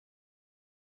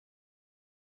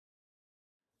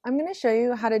I'm going to show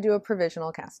you how to do a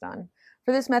provisional cast on.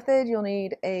 For this method, you'll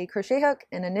need a crochet hook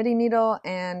and a knitting needle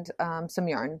and some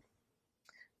yarn.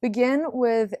 Begin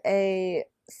with a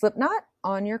slip knot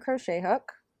on your crochet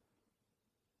hook.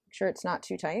 Make sure it's not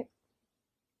too tight.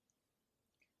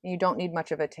 You don't need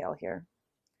much of a tail here.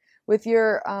 With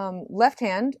your left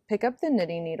hand, pick up the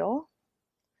knitting needle,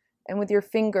 and with your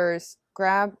fingers,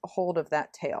 grab hold of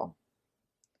that tail.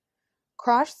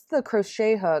 Cross the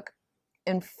crochet hook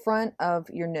in front of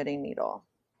your knitting needle,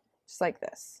 just like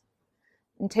this.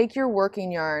 And take your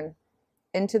working yarn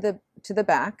into the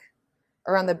back,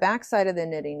 around the back side of the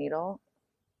knitting needle,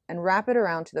 and wrap it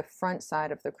around to the front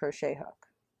side of the crochet hook.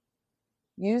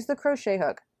 Use the crochet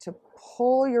hook to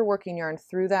pull your working yarn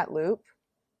through that loop,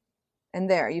 and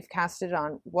there, you've casted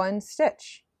on one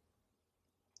stitch.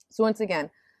 So once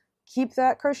again, keep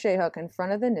that crochet hook in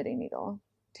front of the knitting needle,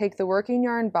 take the working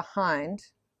yarn behind,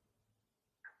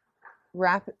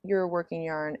 wrap your working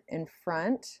yarn in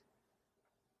front,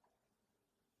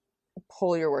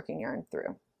 pull your working yarn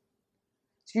through.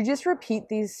 So you just repeat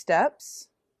these steps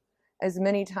as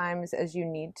many times as you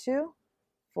need to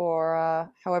for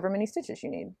however many stitches you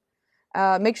need.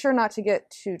 Make sure not to get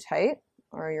too tight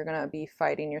or you're going to be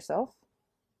fighting yourself.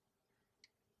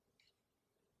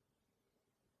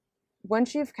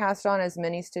 Once you've cast on as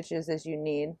many stitches as you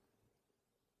need,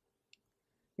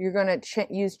 you're going to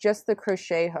use just the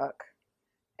crochet hook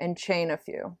and chain a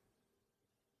few.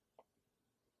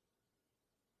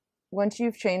 Once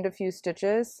you've chained a few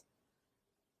stitches,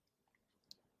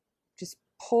 just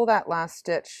pull that last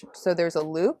stitch so there's a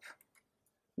loop.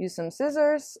 Use some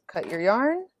scissors, cut your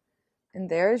yarn, and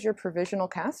there's your provisional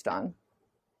cast on.